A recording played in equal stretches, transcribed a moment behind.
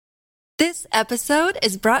This episode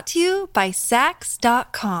is brought to you by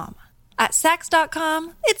Sax.com. At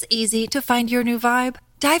Sax.com, it's easy to find your new vibe.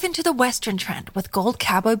 Dive into the Western trend with gold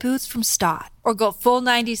cowboy boots from Stott, or go full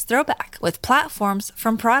 90s throwback with platforms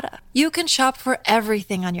from Prada. You can shop for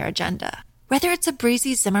everything on your agenda, whether it's a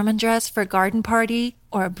breezy Zimmermann dress for a garden party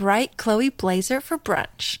or a bright Chloe blazer for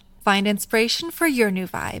brunch. Find inspiration for your new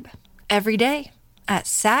vibe every day at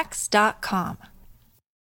Sax.com.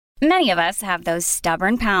 Many of us have those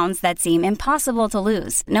stubborn pounds that seem impossible to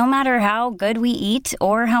lose, no matter how good we eat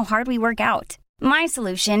or how hard we work out. My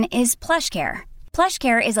solution is PlushCare.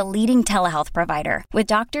 PlushCare is a leading telehealth provider with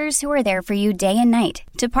doctors who are there for you day and night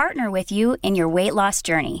to partner with you in your weight loss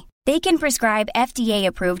journey. They can prescribe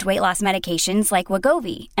FDA-approved weight loss medications like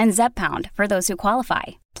Wegovy and Zepbound for those who qualify.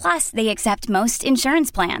 Plus, they accept most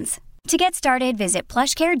insurance plans. To get started, visit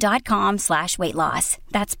plushcare.com/weightloss.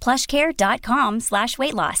 That's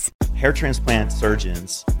plushcare.com/weightloss. Hair transplant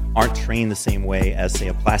surgeons aren't trained the same way as, say,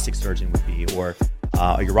 a plastic surgeon would be or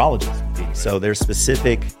a urologist would be. So there's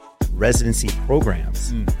specific residency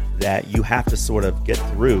programs that you have to sort of get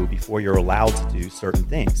through before you're allowed to do certain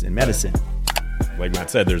things in medicine. Like Matt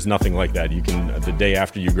said, there's nothing like that. You can, the day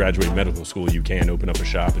after you graduate medical school, you can open up a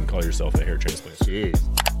shop and call yourself a hair transplant. Jeez.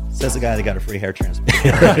 Says the guy that got a free hair transplant.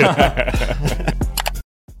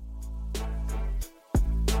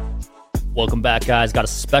 Welcome back, guys. Got a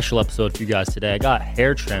special episode for you guys today. I got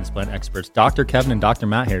hair transplant experts, Dr. Kevin and Dr.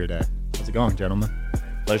 Matt here today. How's it going, gentlemen?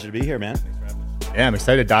 Pleasure to be here, man. Thanks for having us. Yeah, I'm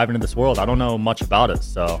excited to dive into this world. I don't know much about it,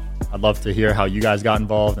 so I'd love to hear how you guys got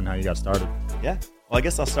involved and how you got started. Yeah. Well, I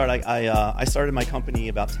guess I'll start. I started my company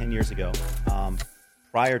about 10 years ago.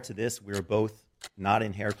 Prior to this, we were both not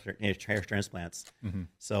in hair transplants. Mm-hmm.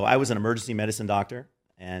 So I was an emergency medicine doctor,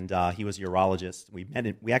 and he was a urologist. We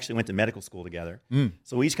actually went to medical school together.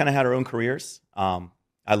 So we each kind of had our own careers.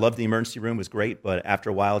 I loved the emergency room; it was great. But after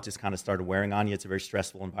a while, it just kind of started wearing on you. It's a very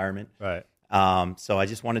stressful environment. Right. So I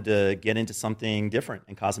just wanted to get into something different.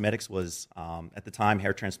 And cosmetics was, at the time,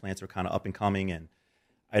 hair transplants were kind of up and coming. And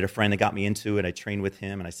I had a friend that got me into it. I trained with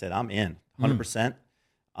him, and I said, I'm in 100%.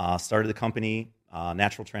 Started the company,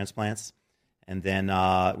 Natural Transplants. And then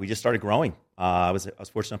we just started growing. I was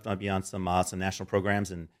fortunate enough to be on some national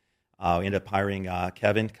programs, and we ended up hiring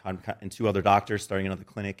Kevin and two other doctors, starting another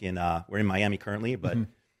clinic we're in Miami currently, but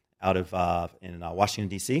out of in Washington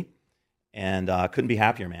D.C. And couldn't be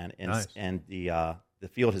happier, man. And nice. And the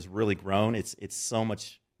field has really grown. It's so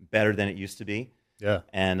much better than it used to be. Yeah.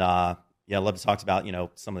 And I'd love to talk about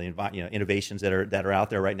some of the innovations that are out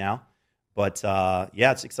there right now. But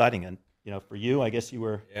it's exciting. And for you, I guess you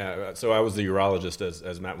were... Yeah, so I was the urologist,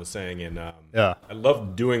 as Matt was saying, and I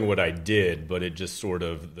loved doing what I did, but it just sort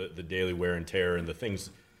of, the daily wear and tear and the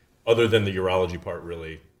things other than the urology part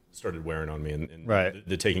really started wearing on me. And right.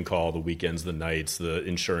 the taking call, the weekends, the nights, the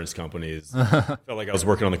insurance companies. Felt like I was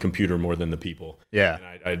working on the computer more than the people. Yeah.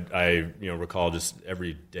 And I recall just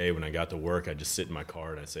every day when I got to work, I'd just sit in my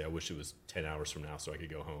car and I'd say, I wish it was 10 hours from now so I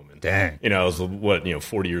could go home. And, dang. I was,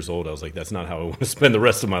 40 years old. I was like, that's not how I want to spend the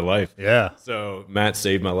rest of my life. Yeah. So Matt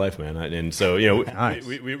saved my life, man. And so, nice.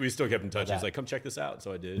 we still kept in touch. He's like, come check this out.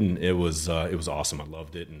 So I did. And it was awesome. I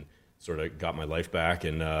loved it. And sort of got my life back,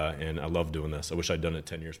 and I love doing this. I wish I'd done it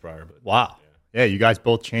 10 years prior. But wow. Yeah, you guys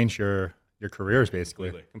both changed your careers,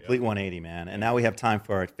 basically. Complete 180, man. And now we have time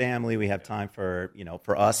for our family. We have time for,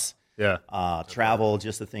 for us. Yeah. Travel,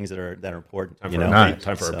 just the things that are important.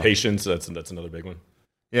 Time for our patients. That's another big one.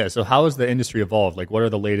 Yeah. So how has the industry evolved? Like, what are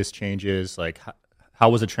the latest changes? Like, how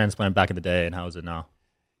was a transplant back in the day, and how is it now?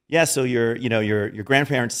 Yeah, so your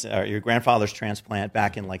grandparents, your grandfather's transplant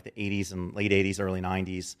back in like the 80s and late 80s, early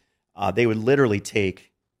 90s. They would literally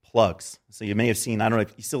take plugs. So you may have seen, I don't know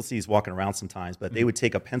if you still see these walking around sometimes, but they would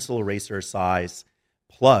take a pencil eraser size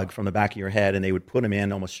plug from the back of your head, and they would put them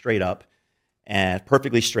in almost straight up and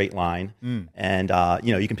perfectly straight line. And,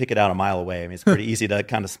 you can pick it out a mile away. I mean, it's pretty easy to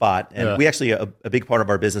kind of spot. And we actually, a big part of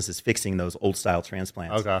our business is fixing those old style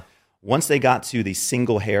transplants. Okay. Once they got to the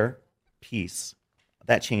single hair piece,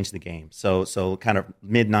 that changed the game. So kind of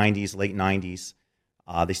mid 90s, late 90s,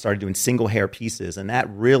 they started doing single hair pieces, and that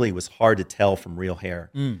really was hard to tell from real hair.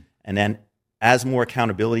 And then as more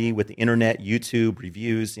accountability with the internet, YouTube,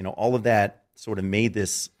 reviews, all of that sort of made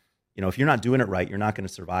this, if you're not doing it right, you're not going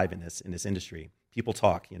to survive in this industry. People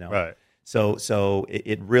talk, Right. So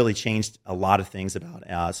it really changed a lot of things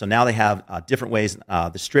about. So now they have different ways.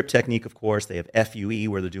 The strip technique, of course. They have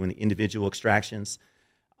FUE, where they're doing the individual extractions.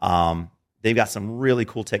 They've got some really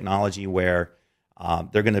cool technology where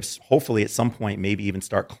they're going to hopefully at some point maybe even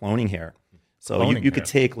start cloning hair. So you could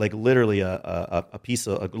take like literally a piece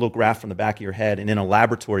of a little graft from the back of your head, and in a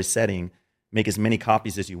laboratory setting, make as many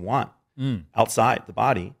copies as you want outside the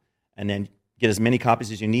body, and then get as many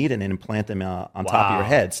copies as you need and then implant them on top of your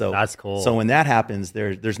head. So that's cool. So when that happens,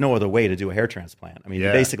 there's no other way to do a hair transplant. I mean,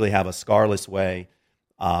 you basically have a scarless way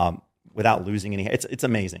without losing any hair. It's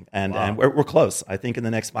amazing. And we're close. I think in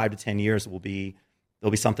the next 5 to 10 years there'll be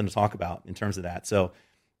something to talk about in terms of that. So,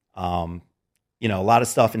 a lot of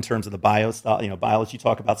stuff in terms of the bio stuff, biology,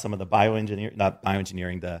 talk about some of the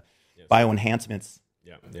bioengineering, the bioenhancements.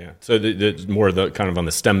 Yeah. So the more the kind of on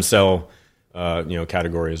the stem cell,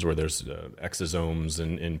 categories where there's exosomes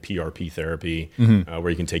and PRP therapy, where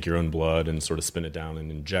you can take your own blood and sort of spin it down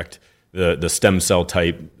and inject the stem cell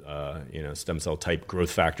type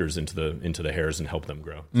growth factors into the hairs and help them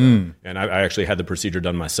grow. So, and I actually had the procedure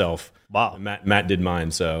done myself. Wow. Matt did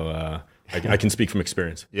mine, so I can speak from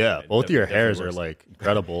experience. Yeah, both of your hairs are like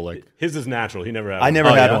incredible. Like his is natural. He never had. I never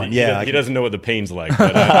had one. Yeah, he doesn't know what the pain's like,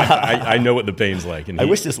 but I know what the pain's like. And I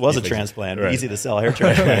wish this was a transplant. Right. Easy to sell hair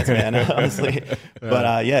transplants, man. Honestly,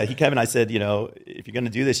 but Kevin, I said, if you're going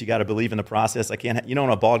to do this, you got to believe in the process. I can't. You don't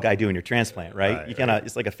want a bald guy doing your transplant, right? You cannot.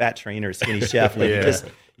 It's like a fat trainer, skinny chef. Like you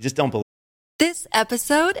just don't believe. This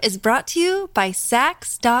episode is brought to you by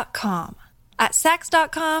Sax.com. At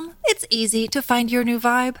Sax.com, it's easy to find your new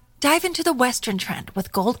vibe. Dive into the Western trend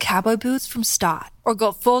with gold cowboy boots from Stott, or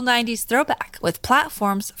go full 90s throwback with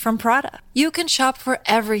platforms from Prada. You can shop for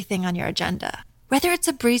everything on your agenda, whether it's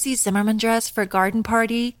a breezy Zimmermann dress for a garden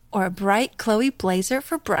party or a bright Chloe blazer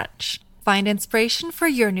for brunch. Find inspiration for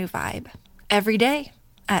your new vibe every day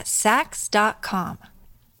at Sax.com.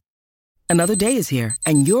 Another day is here,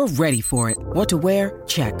 and you're ready for it. What to wear?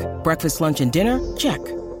 Check. Breakfast, lunch, and dinner? Check.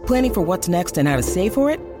 Planning for what's next and how to save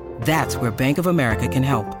for it? That's where Bank of America can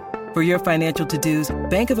help. For your financial to-dos,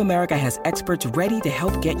 Bank of America has experts ready to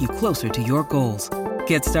help get you closer to your goals.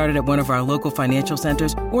 Get started at one of our local financial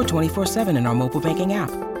centers or 24/7 in our mobile banking app.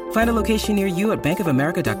 Find a location near you at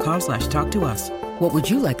bankofamerica.com/talktous. What would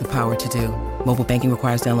you like the power to do? Mobile banking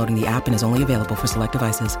requires downloading the app and is only available for select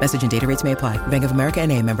devices. Message and data rates may apply. Bank of America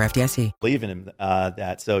N.A., member FDIC. Believe in him,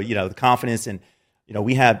 that. So, the confidence and,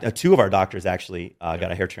 we had two of our doctors actually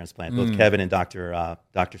got a hair transplant, both Kevin and Dr.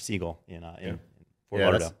 Siegel in Fort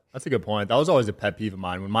Lauderdale. That's a good point. That was always a pet peeve of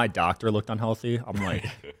mine. When my doctor looked unhealthy, I'm like,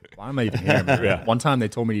 why am I even here, man? One time they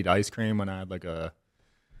told me to eat ice cream when I had like a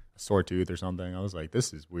sore tooth or something. I was like,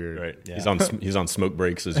 this is weird. Right. Yeah. He's on smoke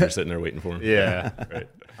breaks as you're sitting there waiting for him. Yeah. Right.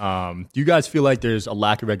 Do you guys feel like there's a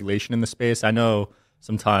lack of regulation in the space? I know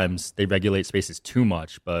sometimes they regulate spaces too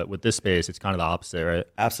much, but with this space, it's kind of the opposite, right?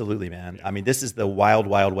 Absolutely, man. I mean, this is the wild,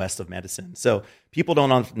 wild west of medicine. So people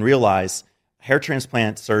don't often realize hair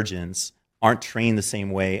transplant surgeons aren't trained the same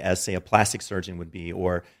way as, say, a plastic surgeon would be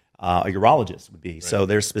or a urologist would be. Right. So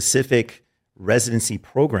there's specific residency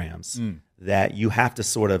programs that you have to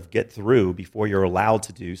sort of get through before you're allowed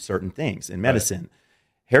to do certain things in medicine. Right.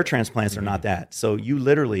 Hair transplants are not that. So you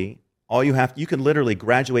can literally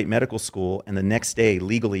graduate medical school and the next day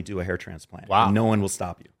legally do a hair transplant. Wow. And no one will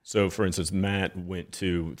stop you. So, for instance, Matt went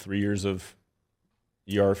to 3 years of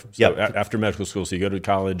ER. So after medical school, so you go to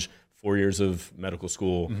college, 4 years of medical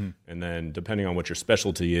school, and then depending on what your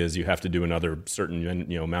specialty is, you have to do another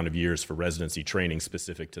certain amount of years for residency training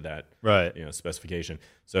specific to that specification.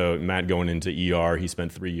 So Matt going into ER, he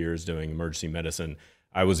spent 3 years doing emergency medicine.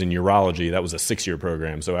 I was in urology. That was a 6-year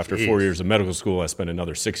program. So after 4 years of medical school, I spent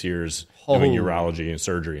another 6 years doing urology and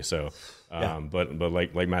surgery. So, but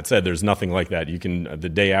like Matt said, there's nothing like that. You can the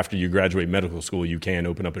day after you graduate medical school, you can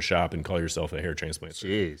open up a shop and call yourself a hair transplant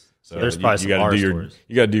surgeon. Jeez. So there's probably some horror stories.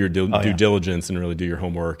 You got to do your due diligence and really do your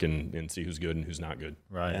homework and see who's good and who's not good.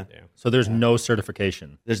 Right. Yeah. So there's no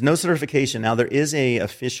certification. There's no certification. Now there is a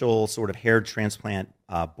official sort of hair transplant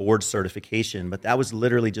board certification, but that was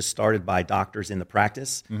literally just started by doctors in the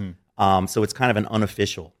practice. So it's kind of an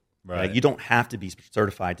unofficial. Right. You don't have to be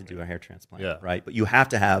certified to do a hair transplant. Right. But you have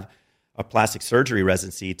to have a plastic surgery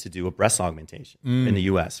residency to do a breast augmentation in the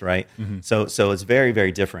U.S., right? So it's very,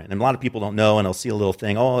 very different. And a lot of people don't know, and they'll see a little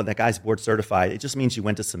thing, oh, that guy's board certified. It just means you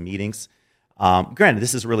went to some meetings. Granted,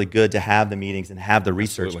 this is really good to have the meetings and have the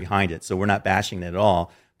research behind it, so we're not bashing it at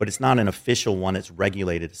all, but it's not an official one that's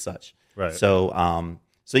regulated as such. Right. So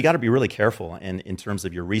you got to be really careful in terms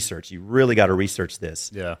of your research. You really got to research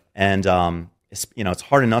this. Yeah. And it's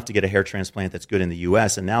hard enough to get a hair transplant that's good in the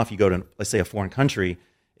U.S., and now if you go to, let's say, a foreign country,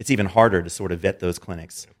 it's even harder to sort of vet those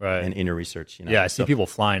clinics in your research. Yeah, I see people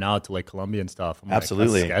flying out to like Colombia and stuff. I'm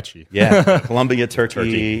absolutely. Like, that's sketchy. Yeah, Colombia,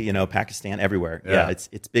 Turkey, Pakistan, everywhere. Yeah,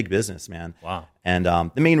 it's big business, man. Wow. And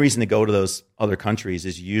the main reason to go to those other countries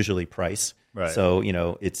is usually price. Right. So,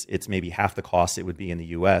 it's maybe half the cost it would be in the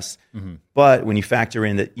U.S. But when you factor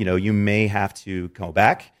in that, you may have to go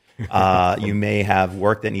back, You may have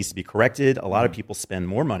work that needs to be corrected. A lot of people spend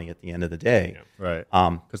more money at the end of the day. Right.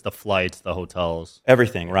 Because the flights, the hotels.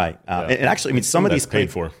 Everything, right. And actually, I mean, some of these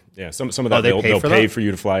paid for. Yeah, some of that they'll pay for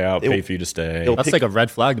you to fly out, pay for you to stay. That's like a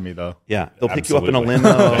red flag to me, though. Yeah, they'll pick you up in a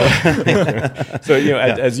limo. So,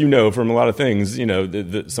 as you know from a lot of things,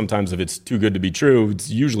 sometimes if it's too good to be true, it's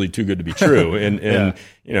usually too good to be true. And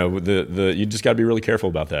you just got to be really careful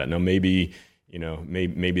about that. Now, maybe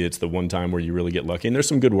it's the one time where you really get lucky. And there's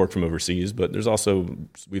some good work from overseas, but there's also,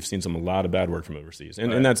 we've seen a lot of bad work from overseas.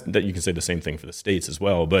 And that you can say the same thing for the States as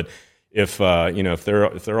well. But if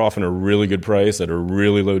they're offering a really good price at a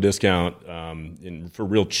really low discount, for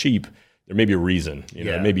real cheap, there may be a reason.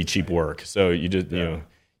 It may be cheap work. So you just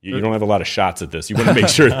you don't have a lot of shots at this. You want to make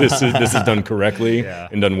sure this is done correctly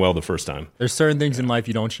and done well the first time. There's certain things in life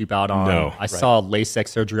you don't cheap out on. No, I saw LASIK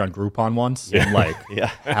surgery on Groupon once. I'm like,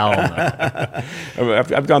 hell no.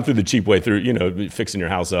 I've gone through the cheap way through, fixing your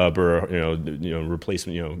house up or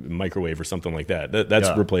replacement, microwave or something like that. That's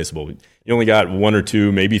replaceable. You only got 1 or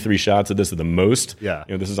 2, maybe 3 shots at this at the most. Yeah.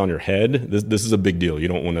 This is on your head. This is a big deal. You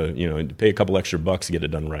don't want to pay a couple extra bucks to get it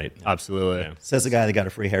done right. Absolutely. Yeah. Says the guy that got a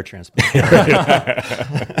free hair transplant.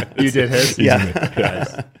 You did his? Yeah.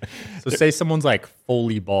 Nice. So say someone's like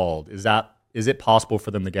fully bald. Is it possible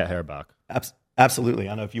for them to get hair back? Absolutely. I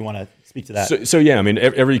don't know if you want to speak to that. So yeah, I mean,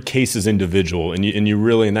 every case is individual, and you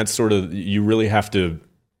really have to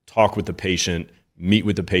talk with the patient, meet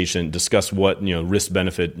with the patient, discuss what risk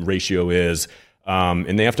benefit ratio is.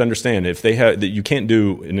 And they have to understand if they have that you can't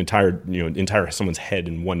do an entire someone's head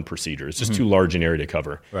in one procedure. It's just too large an area to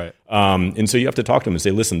cover. Right. And so you have to talk to them and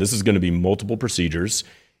say, listen, this is going to be multiple procedures.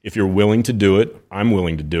 If you're willing to do it, I'm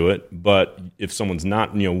willing to do it. But if someone's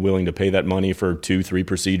not, willing to pay that money for 2-3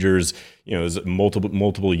 procedures, is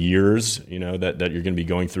multiple years, that you're going to be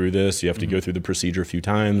going through this. You have to go through the procedure a few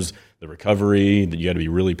times, the recovery. That you got to be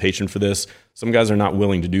really patient for this. Some guys are not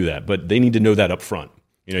willing to do that, but they need to know that up front.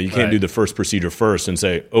 You can't do the first procedure first and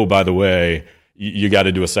say, oh, by the way, you got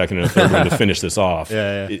to do a second and a third one to finish this off.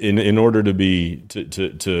 In order to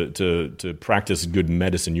practice good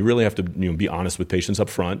medicine, you really have to be honest with patients up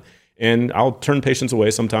front. And I'll turn patients away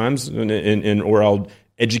sometimes, or I'll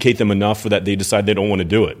educate them enough that they decide they don't want to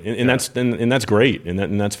do it, and that's great,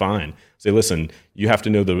 and that's fine. Say, listen, you have to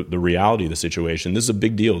know the reality of the situation. This is a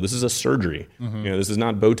big deal. This is a surgery. This is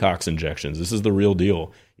not Botox injections. This is the real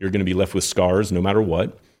deal. You're going to be left with scars no matter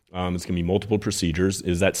what. It's going to be multiple procedures.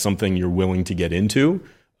 Is that something you're willing to get into?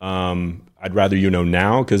 I'd rather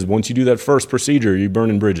now, because once you do that first procedure, you're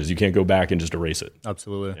burning bridges. You can't go back and just erase it.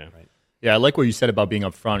 Absolutely. Yeah. Right. Yeah, I like what you said about being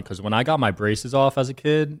upfront, because when I got my braces off as a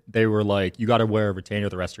kid, they were like, you got to wear a retainer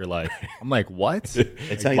the rest of your life. I'm like, what?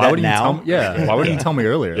 They tell you that now? Why wouldn't you tell me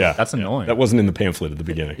earlier? Yeah. Like, that's annoying. That wasn't in the pamphlet at the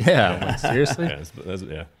beginning. Yeah. I'm like, seriously?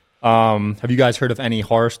 Yeah. Have you guys heard of any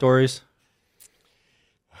horror stories?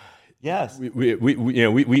 Yes,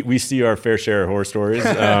 we see our fair share of horror stories.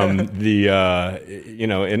 And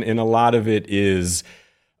a lot of it is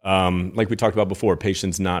like we talked about before,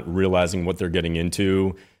 patients not realizing what they're getting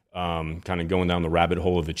into, kind of going down the rabbit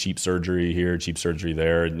hole of the cheap surgery here, cheap surgery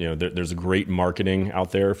there. There's a great marketing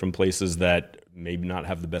out there from places that maybe not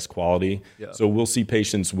have the best quality. Yeah. So we'll see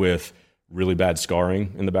patients with really bad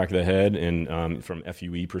scarring in the back of the head and from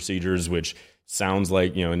FUE procedures, which sounds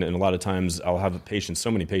like, and a lot of times I'll have so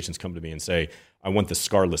many patients come to me and say, I want the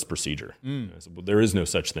scarless procedure. I said, well, there is no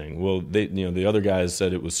such thing. Well, the other guys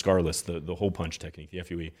said it was scarless, the hole punch technique, the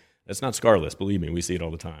FUE. That's not scarless, believe me, we see it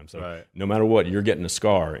all the time. So no matter what, you're getting a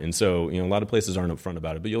scar. And so, a lot of places aren't upfront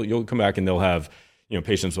about it, but you'll come back and they'll have,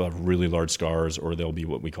 patients will have really large scars, or they'll be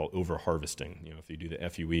what we call over harvesting. If you do the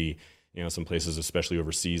FUE, some places, especially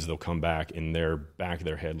overseas, they'll come back and their back of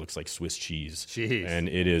their head looks like Swiss cheese. Jeez. And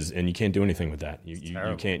it is, and you can't do anything with that.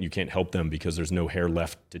 You can't help them because there's no hair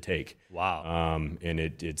left to take. Wow. And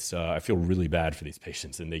it's I feel really bad for these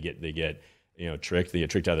patients, and they get tricked. They get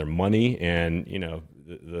tricked out of their money, and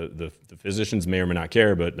the physicians may or may not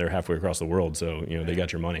care, but they're halfway across the world, so they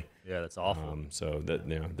got your money. Yeah, that's awful. So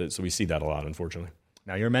we see that a lot, unfortunately.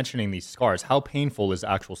 Now you're mentioning these scars. How painful is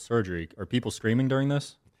actual surgery? Are people screaming during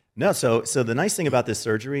this? No, so the nice thing about this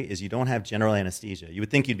surgery is you don't have general anesthesia. You would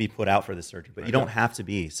think you'd be put out for this surgery, but you don't have to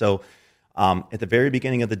be. So at the very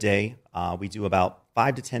beginning of the day, we do about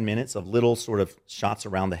 5 to 10 minutes of little sort of shots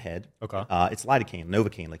around the head. Okay. It's lidocaine,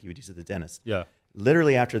 Novocaine, like you would use at the dentist. Yeah.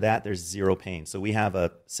 Literally after that, there's zero pain. So we have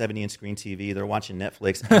a 70-inch screen TV. They're watching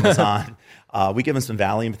Netflix, Amazon. We give them some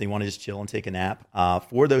Valium if they want to just chill and take a nap.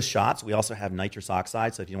 For those shots, we also have nitrous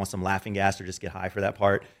oxide. So if you want some laughing gas or just get high for that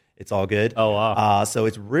part, It's all good. Oh, wow. So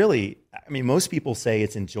it's really, I mean, most people say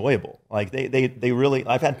it's enjoyable. Like they really,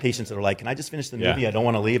 I've had patients that are like, can I just finish the movie? I don't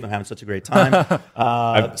want to leave. I'm having such a great time.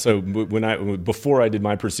 Before I did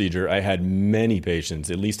my procedure, I had many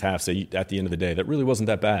patients, at least half, say at the end of the day, that really wasn't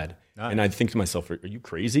that bad. Nice. And I'd think to myself, are you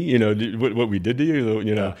crazy? You know, what we did to you,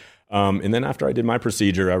 you know? And then after I did my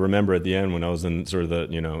procedure, I remember at the end when I was in sort of the,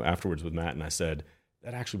 you know, afterwards with Matt, and I said,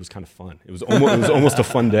 that actually was kind of fun. It was almost a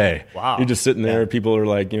fun day. Wow. You're just sitting there. People are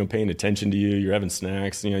like, you know, paying attention to you. You're having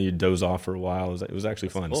snacks. You know, you doze off for a while. It was actually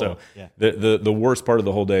fun. Cool. So the worst part of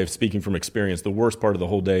the whole day, speaking from experience, the worst part of the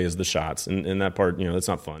whole day is the shots. And that part, you know, that's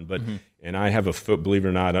not fun. But and I have believe it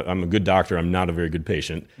or not, I'm a good doctor. I'm not a very good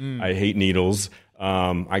patient. I hate needles.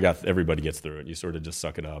 Everybody gets through it. You sort of just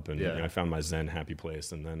suck it up. And you know, I found my Zen happy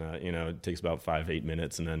place. And then, you know, it takes about 5-8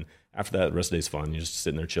 minutes. And then after that, the rest of the day's fun. You're just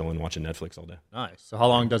sitting there chilling, watching Netflix all day. Nice. So how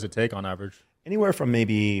long does it take on average? Anywhere from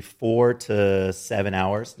maybe 4 to 7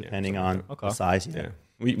 hours, depending on the size. Yeah.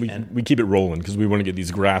 We keep it rolling because we want to get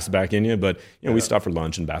these grafts back in you. But, you know, we stop for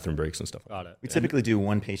lunch and bathroom breaks and stuff. Got it. We typically do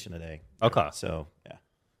one patient a day. Okay. So, yeah.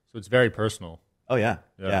 So it's very personal. Oh, yeah.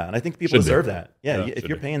 And I think people deserve that. Yeah, if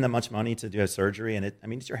you're paying that much money to do a surgery, and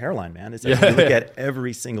it's your hairline, man. It's like you look at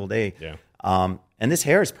every single day. Yeah. And this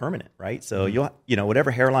hair is permanent, right? So you know,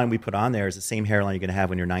 whatever hairline we put on there is the same hairline you're going to have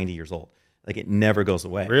when you're 90 years old. Like it never goes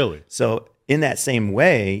away. Really? So in that same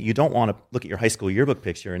way, you don't want to look at your high school yearbook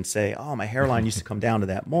picture and say, "Oh, my hairline used to come down to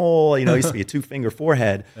that mole. You know, it used to be a 2-finger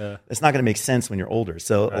forehead." That's not going to make sense when you're older.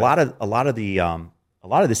 So a lot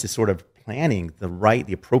of this is sort of planning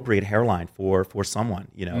the appropriate hairline for someone,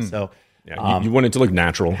 you know. So you want it to look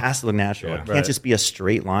natural. It has to look natural. It can't just be a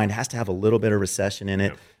straight line. It has to have a little bit of recession in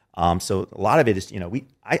it. So a lot of it is, you know,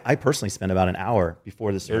 I personally spend about an hour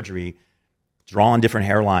before the surgery drawing different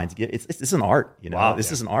hairlines. It's an art, you know. Wow,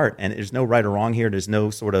 this is an art, and there's no right or wrong here. There's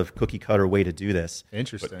no sort of cookie cutter way to do this.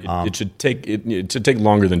 Interesting. It should take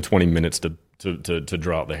longer than 20 minutes to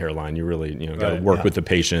draw out the hairline. You really, you know, got to work with the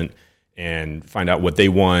patient and find out what they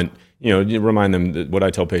want. You know, you remind them that what I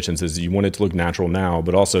tell patients is you want it to look natural now,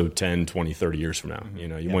 but also 10, 20, 30 years from now. You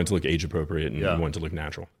know, you want it to look age appropriate and you want it to look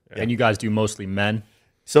natural. Yeah. And you guys do mostly men?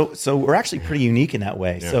 So we're actually pretty unique in that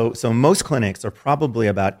way. Yeah. So most clinics are probably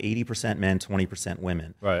about 80% men, 20%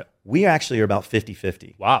 women. Right. We actually are about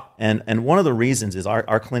 50-50. Wow. And one of the reasons is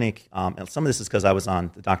our clinic, and some of this is because I was on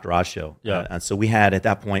the Dr. Oz show. Yeah. And so we had, at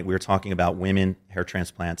that point, we were talking about women, hair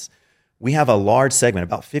transplants. We have a large segment,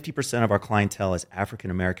 about 50% of our clientele is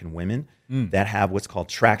African-American women that have what's called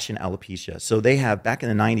traction alopecia. So they have, back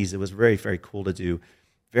in the 90s, it was very, very cool to do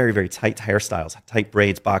very, very tight hairstyles, tight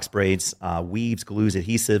braids, box braids, weaves, glues,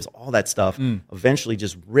 adhesives, all that stuff eventually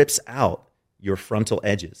just rips out your frontal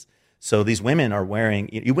edges. So these women are wearing,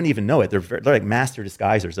 you wouldn't even know it, they're like master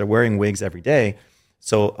disguisers. They're wearing wigs every day.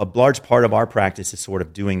 So a large part of our practice is sort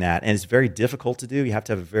of doing that. And it's very difficult to do. You have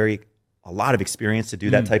to have a lot of experience to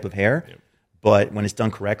do that type of hair. Yep. But when it's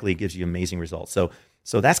done correctly, it gives you amazing results.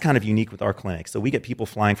 So that's kind of unique with our clinic. So we get people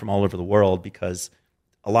flying from all over the world because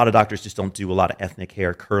a lot of doctors just don't do a lot of ethnic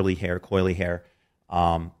hair, curly hair, coily hair.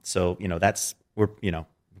 So, you know, we're, you know,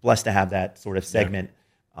 blessed to have that sort of segment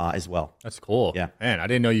as well. That's cool. Yeah. Man, I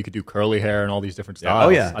didn't know you could do curly hair and all these different styles. Oh,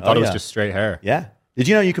 yeah. I thought it was just straight hair. Yeah. Did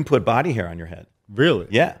you know you can put body hair on your head? Really?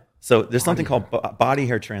 Yeah. So there's something called body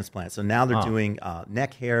hair transplant. So now they're doing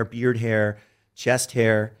neck hair, beard hair, chest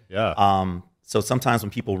hair. Yeah. So sometimes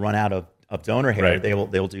when people run out of donor hair, they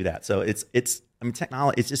will do that. So it's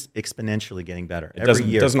technology. It's just exponentially getting better every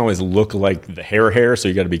year. It doesn't always look like the hair, so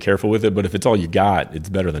you got to be careful with it. But if it's all you got, it's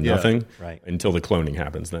better than nothing. Right. Until the cloning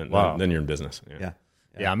happens, then you're in business.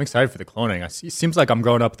 Yeah, I'm excited for the cloning. It seems like I'm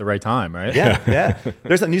growing up at the right time, right? Yeah.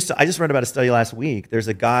 There's a new. I just read about a study last week. There's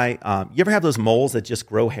a guy. You ever have those moles that just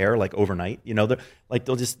grow hair like overnight? You know,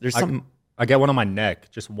 there's some. I get one on my neck,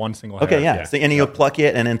 just one single hair. Okay, yeah. So, and you'll pluck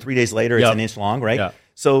it, and then 3 days later, it's an inch long, right? Yeah.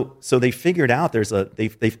 So they figured out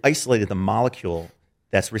they've isolated the molecule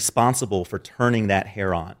that's responsible for turning that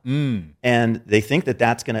hair on, and they think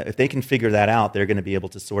that's gonna, if they can figure that out, they're gonna be able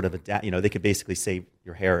to sort of adapt. You know, they could basically save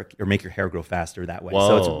your hair or make your hair grow faster that way. Whoa.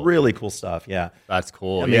 So it's really cool stuff. Yeah, that's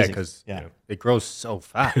cool. Amazing. Yeah, because it grows so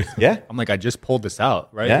fast. Yeah, I'm like, I just pulled this out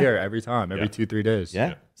here every time, every 2-3 days.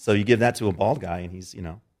 Yeah. So you give that to a bald guy, and he's, you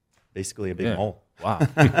know, basically a big mole. Wow.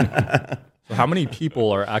 So how many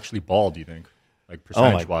people are actually bald, do you think, like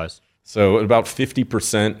percentage-wise? So about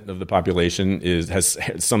 50% of the population has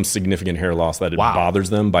some significant hair loss that it bothers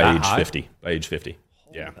them by age 50. By age 50.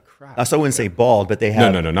 Yeah. Crap. So I wouldn't say bald, but they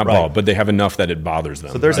have... No, not bald, but they have enough that it bothers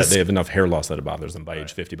them. So they have enough hair loss that it bothers them by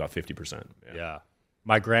age 50, about 50%. Yeah.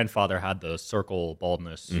 My grandfather had the circle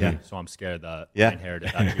baldness, so I'm scared that I inherited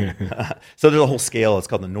that gene. So there's a whole scale. It's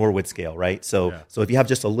called the Norwood scale, right? So if you have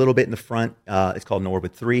just a little bit in the front, it's called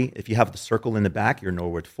Norwood 3. If you have the circle in the back, you're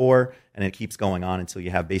Norwood 4, and it keeps going on until you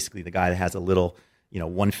have basically the guy that has a little,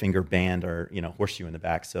 one finger band or horseshoe in the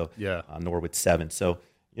back. So Norwood 7. So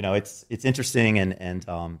it's interesting, and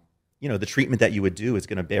the treatment that you would do is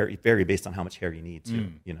going to vary based on how much hair you need too.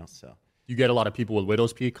 So you get a lot of people with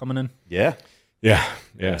widow's peak coming in. Yeah.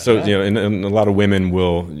 So, and a lot of women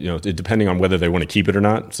will, depending on whether they want to keep it or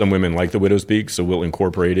not, some women like the widow's peak, so we'll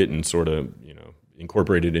incorporate it and sort of,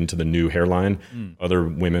 incorporate it into the new hairline. Other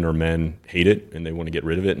women or men hate it and they want to get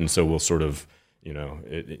rid of it. And so we'll sort of,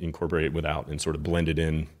 incorporate it without and sort of blend it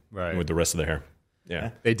in with the rest of the hair. Yeah.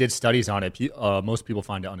 They did studies on it. Most people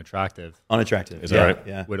find it unattractive. Unattractive. Is that right?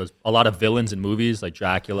 Yeah. Widows. A lot of villains in movies like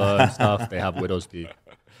Dracula and stuff, they have widow's peak.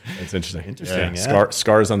 That's interesting. Interesting. Yeah.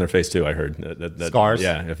 Scars on their face too. I heard that. Scars.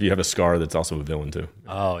 Yeah. If you have a scar, that's also a villain too.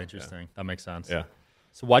 Oh, interesting. That makes sense. Yeah.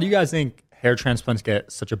 So why do you guys think hair transplants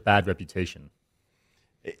get such a bad reputation?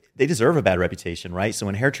 They deserve a bad reputation, right? So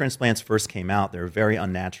when hair transplants first came out, they were very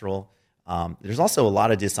unnatural. There's also a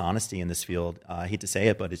lot of dishonesty in this field. I hate to say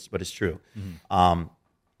it, but it's true.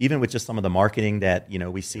 Even with just some of the marketing that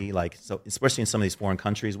we see, especially in some of these foreign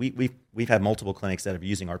countries, we've had multiple clinics that are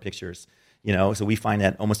using our pictures. So we find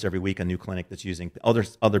that almost every week a new clinic that's using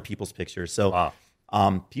other people's pictures. So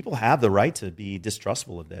people have the right to be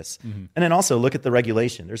distrustful of this. And then also look at the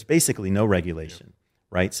regulation. There's basically no regulation,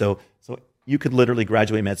 right? So you could literally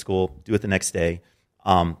graduate med school, do it the next day.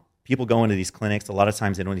 People go into these clinics. A lot of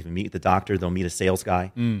times they don't even meet the doctor. They'll meet a sales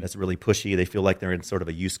guy that's really pushy. They feel like they're in sort of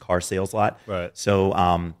a used car sales lot. Right.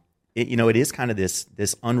 So it is kind of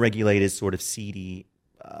this unregulated sort of seedy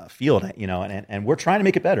field, and we're trying to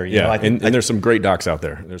make it better. And there's some great docs out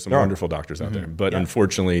there. There's some wonderful doctors out there. But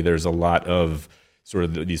unfortunately, there's a lot of sort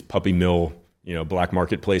of these puppy mill, black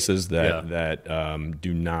market places that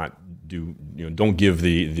don't give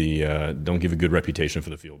a good reputation for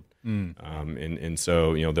the field. And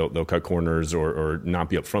so they'll cut corners or not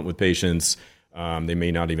be upfront with patients. They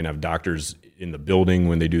may not even have doctors in the building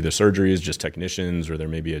when they do the surgeries, just technicians, or there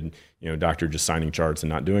may be a doctor just signing charts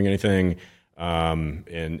and not doing anything.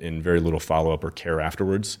 And very little follow up or care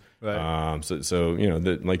afterwards. Right. So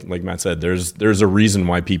like Matt said, there's a reason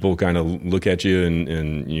why people kind of look at you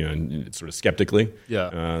and sort of skeptically.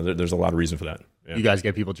 Yeah. There's a lot of reason for that. Yeah. You guys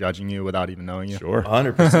get people judging you without even knowing you. Sure.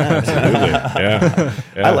 100%. Absolutely. Yeah.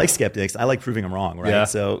 I like skeptics. I like proving them wrong. Right. Yeah.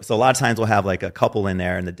 So a lot of times we'll have like a couple in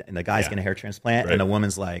there, and the guy's getting a hair transplant, and the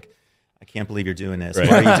woman's like, I can't believe you're doing this. Why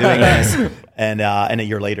are you doing this? And a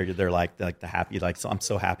year later, they're like the happy, so I'm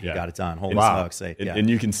so happy you got it done. Holy smokes! And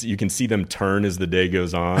you can see them turn as the day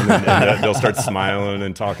goes on, and they'll start smiling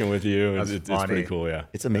and talking with you. It's pretty cool. Yeah,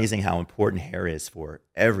 it's amazing how important hair is for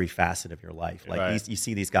every facet of your life. You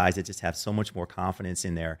see these guys that just have so much more confidence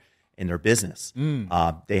in their business.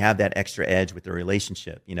 They have that extra edge with their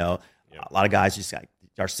relationship. A lot of guys just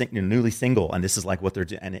are newly single, and this is like what they're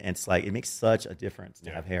doing, and it's like it makes such a difference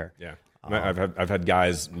to have hair. Yeah. I've had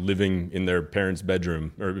guys living in their parents'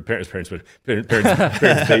 bedroom or parents' basement.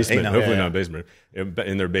 Hopefully not basement,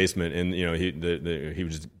 in their basement. And he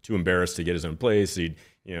was just too embarrassed to get his own place. He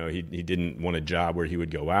didn't want a job where he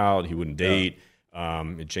would go out. He wouldn't date.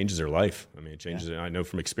 It changes their life. I mean, it changes. I know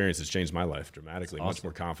from experience, it's changed my life dramatically. Awesome. Much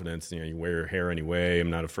more confidence. You wear your hair anyway.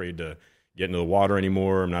 I'm not afraid to get into the water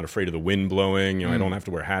anymore. I'm not afraid of the wind blowing. I don't have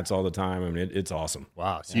to wear hats all the time. I mean, it's awesome.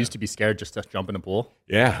 Wow. So you used to be scared just to jump in a pool?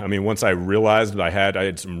 Yeah. I mean, once I realized I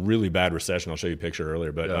had some really bad recession. I'll show you a picture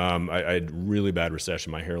earlier, but I had really bad recession.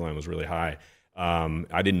 My hairline was really high.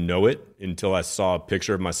 I didn't know it until I saw a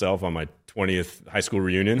picture of myself on my 20th high school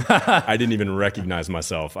reunion. I didn't even recognize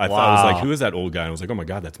myself. I thought, I was like, who is that old guy? And I was like, oh my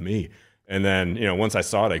God, that's me. And then, once I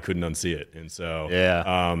saw it, I couldn't unsee it. And so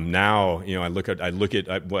now,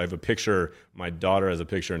 I have a picture, my daughter has a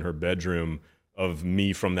picture in her bedroom of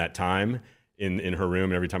me from that time in her room.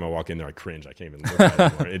 And every time I walk in there, I cringe. I can't even look at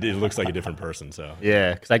it anymore. It looks like a different person. So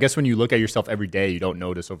yeah, because I guess when you look at yourself every day, you don't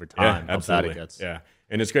notice over time how bad it gets. Yeah.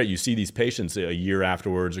 And it's great. You see these patients a year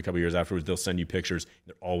afterwards, a couple years afterwards, they'll send you pictures.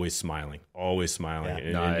 They're always smiling. Yeah,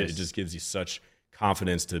 and it just gives you such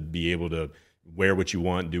confidence to be able to wear what you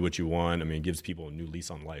want, do what you want. I mean, it gives people a new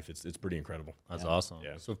lease on life. It's pretty incredible. That's awesome.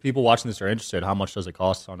 Yeah. So if people watching this are interested, how much does it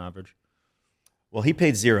cost on average? Well, he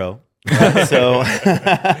paid $0.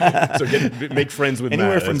 Make friends with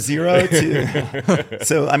anywhere Matt. From 0 to.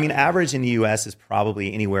 So I mean, average in the U.S. is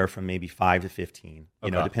probably anywhere from maybe 5 to 15.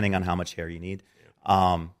 Depending on how much hair you need.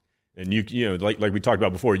 And like we talked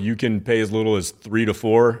about before, you can pay as little as 3 to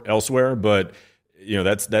 4 elsewhere, but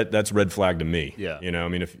that's red flag to me. Yeah. I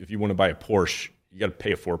mean, if you want to buy a Porsche, you got to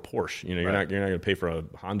pay for a Porsche. You know, you're not going to pay for a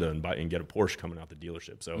Honda and get a Porsche coming out the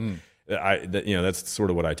dealership. So that's sort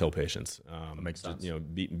of what I tell patients. That makes sense.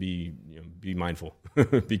 Be mindful,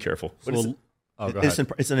 be careful.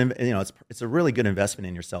 It's a really good investment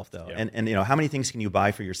in yourself, though. Yeah. And how many things can you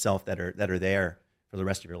buy for yourself that are there for the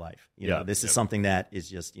rest of your life? This is something that is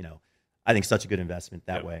just, I think such a good investment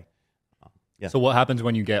that way. So what happens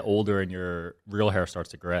when you get older and your real hair starts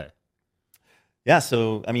to gray? Yeah,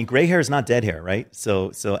 so I mean, gray hair is not dead hair, right?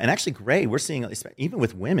 So and actually, gray, we're seeing even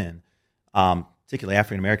with women, particularly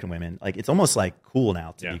African American women, like it's almost like cool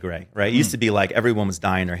now to be gray, right? It used to be like everyone was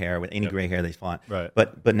dyeing their hair with any gray hair they want, right?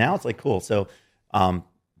 But now it's like cool. So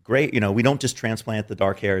gray, we don't just transplant the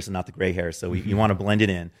dark hairs and not the gray hairs. So you want to blend it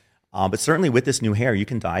in. But certainly with this new hair, you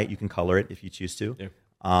can dye it, you can color it if you choose to. Yeah.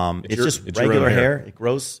 It's just regular hair. It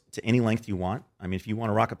grows to any length you want. I mean, if you want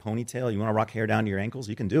to rock a ponytail, you want to rock hair down to your ankles,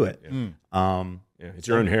 you can do it. Yeah. It's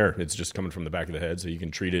your own hair. It's just coming from the back of the head, so you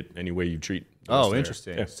can treat it any way you treat. Oh,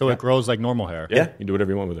 interesting. Yeah. So it grows like normal hair. Yeah, you can do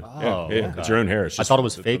whatever you want with it. Oh, okay. It's your own hair. It's just, I thought it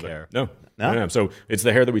was fake hair. No. So it's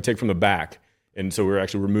the hair that we take from the back. And so we're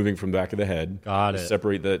actually removing from the back of the head. Got it.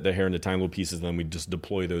 Separate the hair into tiny little pieces, and then we just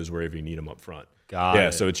deploy those wherever you need them up front. Got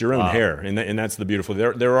it. So it's your own hair, and that's the beautiful.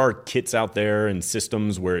 There are kits out there and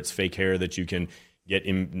systems where it's fake hair that you can get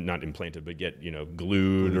not implanted, but get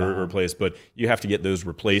glued or replaced. But you have to get those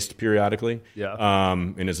replaced periodically. Yeah.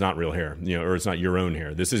 And it's not real hair, or it's not your own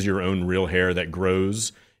hair. This is your own real hair that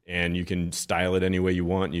grows. And you can style it any way you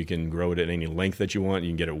want. You can grow it at any length that you want. You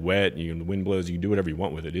can get it wet. The wind blows. You can do whatever you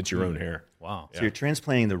want with it. It's your own hair. Wow. So you're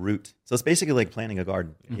transplanting the root. So it's basically like planting a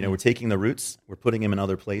garden. We're taking the roots, we're putting them in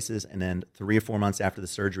other places, and then 3 or 4 months after the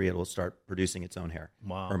surgery, it will start producing its own hair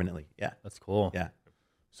permanently. Yeah. That's cool. Yeah.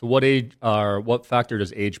 So what factor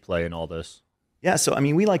does age play in all this? Yeah, so I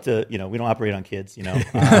mean, we like to, we don't operate on kids,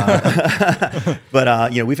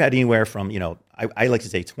 but we've had anywhere from, I like to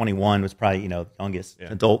say 21 was probably, youngest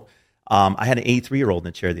adult. I had an 83-year-old in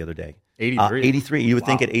the chair the other day. 83. 83. You would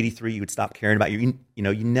think at 83 you would stop caring about you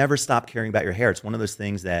never stop caring about your hair. It's one of those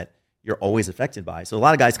things that you're always affected by. So a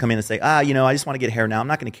lot of guys come in and say, I just want to get hair now. I'm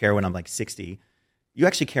not going to care when I'm like 60. You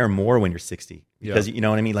actually care more when you're 60 because you know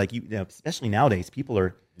what I mean. Like especially nowadays, people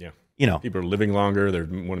are. People are living longer. They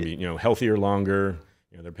want to be, healthier longer.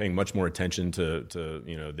 They're paying much more attention to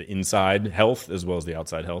the inside health as well as the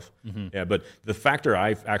outside health. Mm-hmm. Yeah, but the factor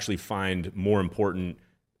I actually find more important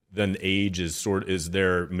than age is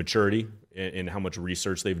their maturity and how much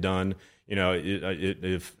research they've done.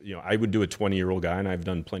 If I would do a 20-year-old guy, and I've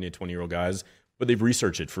done plenty of 20-year-old guys, but they've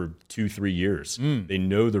researched it for 2-3 years. They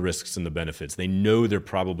know the risks and the benefits. They know they're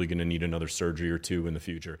probably going to need another surgery or 2 in the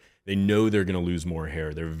future. They know they're going to lose more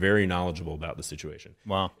hair. They're very knowledgeable about the situation.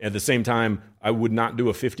 Wow. At the same time, I would not do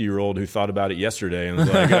a 50-year-old who thought about it yesterday and was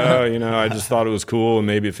like, I just thought it was cool, and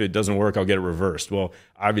maybe if it doesn't work, I'll get it reversed. Well,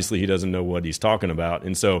 obviously he doesn't know what he's talking about.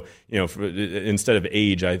 And so, instead of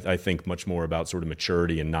age, I think much more about sort of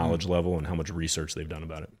maturity and knowledge level and how much research they've done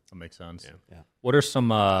about it. That makes sense. Yeah. What are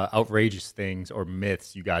some outrageous things or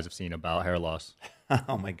myths you guys have seen about hair loss?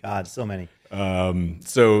 Oh my God, so many.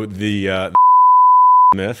 So the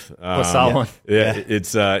myth. One? Yeah,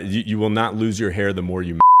 it's you will not lose your hair the more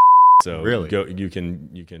you. So really, you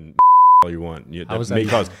can all you want. How is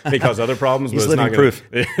that may cause other problems. He's but living proof.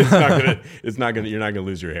 It's not gonna. You're not gonna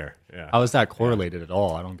lose your hair. Yeah. How is that correlated at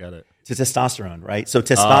all? I don't get it. To testosterone, right? So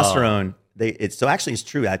testosterone. It's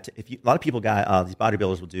true. A lot of people these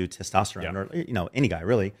bodybuilders will do testosterone, or any guy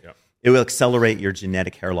really. Yep. It will accelerate your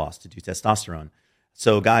genetic hair loss to do testosterone.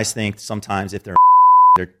 So guys think sometimes if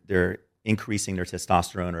they're increasing their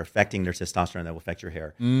testosterone or affecting their testosterone, that will affect your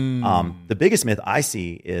hair. The biggest myth I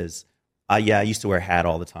see is, I used to wear a hat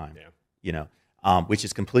all the time. Which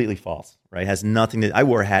is completely false, right? It has nothing to. I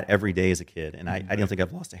wore a hat every day as a kid, and I don't think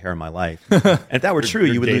I've lost a hair in my life. And if that were true,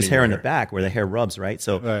 you would lose hair in the back where the hair rubs, right?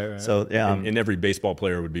 So, right. So yeah. And every baseball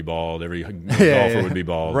player would be bald. Every golfer would be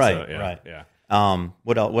bald. Right, so, right. Yeah.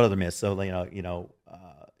 What other myths? So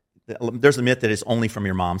there's a myth that it's only from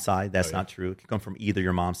your mom's side. That's not true. It can come from either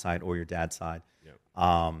your mom's side or your dad's side.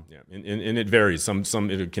 And it varies. Some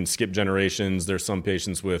it can skip generations. There's some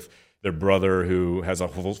patients with their brother who has a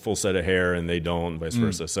full set of hair and they don't, vice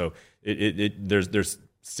versa. So there's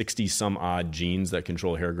 60 some odd genes that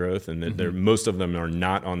control hair growth, and most of them are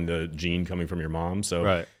not on the gene coming from your mom.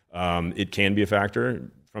 So it can be a factor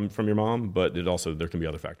from your mom, but there can be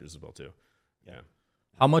other factors as well too. Yeah.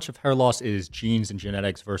 How much of hair loss is genes and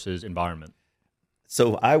genetics versus environment?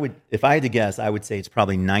 So if I had to guess, I would say it's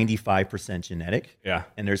probably 95% genetic. Yeah.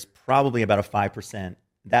 And there's probably about a 5%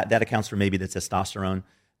 that accounts for maybe the testosterone.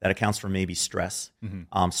 That accounts for maybe stress.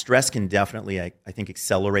 Stress can definitely, I think,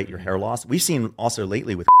 accelerate your hair loss. We've seen also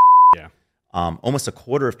lately with almost a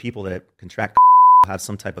quarter of people that contract have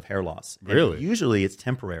some type of hair loss. Really? And usually it's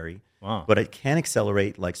temporary, but it can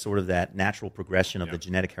accelerate like sort of that natural progression of the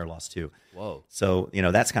genetic hair loss too. Whoa. So,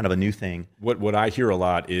 that's kind of a new thing. What I hear a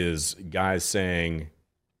lot is guys saying,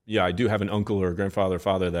 yeah, I do have an uncle or a grandfather or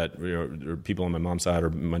father that, or people on my mom's side or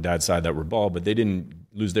my dad's side that were bald, but they didn't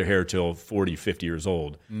lose their hair till 40, 50 years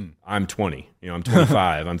old. I'm 20, I'm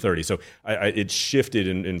 25, I'm 30. So it shifted,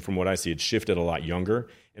 and from what I see, it shifted a lot younger.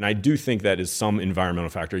 And I do think that is some environmental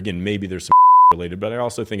factor. Again, maybe there's some related, but I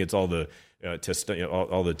also think it's all the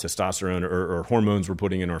all the testosterone or hormones we're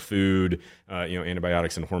putting in our food,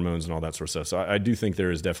 antibiotics and hormones and all that sort of stuff. So I do think there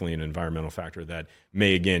is definitely an environmental factor that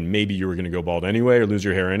maybe you were going to go bald anyway or lose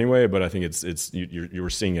your hair anyway, but I think you were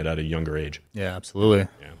seeing it at a younger age. Yeah, absolutely.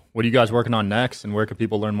 Yeah. What are you guys working on next, and where can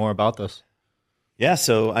people learn more about this? Yeah,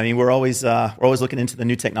 so I mean, we're always looking into the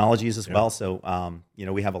new technologies as well. So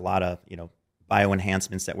we have a lot of bio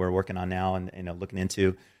enhancements that we're working on now and looking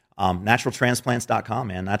into. Naturaltransplants.com,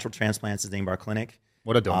 man. Natural Transplants is the name of our clinic.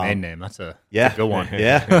 What a domain name. That's a good one.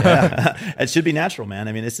 Yeah. It should be natural, man.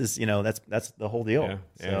 I mean, this is, that's the whole deal. Yeah.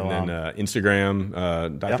 So, and then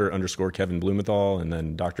Instagram, Dr. _ Kevin Blumenthal, and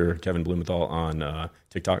then Dr. Kevin Blumenthal on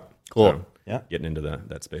TikTok. Cool. So, getting into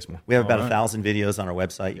that space more. We have about 1,000 videos on our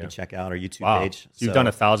website. You can check out our YouTube page. So you've done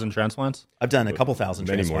 1,000 transplants? I've done a couple thousand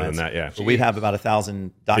Many transplants. more than that, yeah. But we have about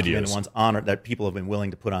 1,000 documented Videos. ones on that people have been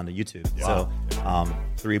willing to put on the YouTube. Wow. So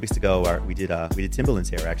 3 weeks ago, we did Timberland's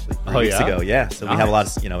hair actually 3 weeks ago. Yeah. So we have a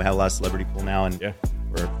lot of celebrity pool now, and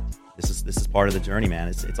this is part of the journey, man.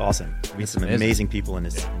 It's awesome. We meet some amazing people in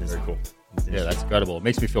this. Very cool. Yeah, that's incredible. It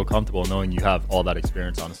makes me feel comfortable knowing you have all that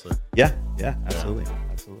experience, honestly. Yeah, absolutely.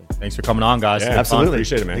 Thanks for coming on, guys. Yeah, absolutely.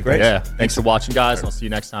 Appreciate it, man. Great. Yeah. Thanks for watching, guys. I'll see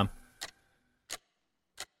you next time.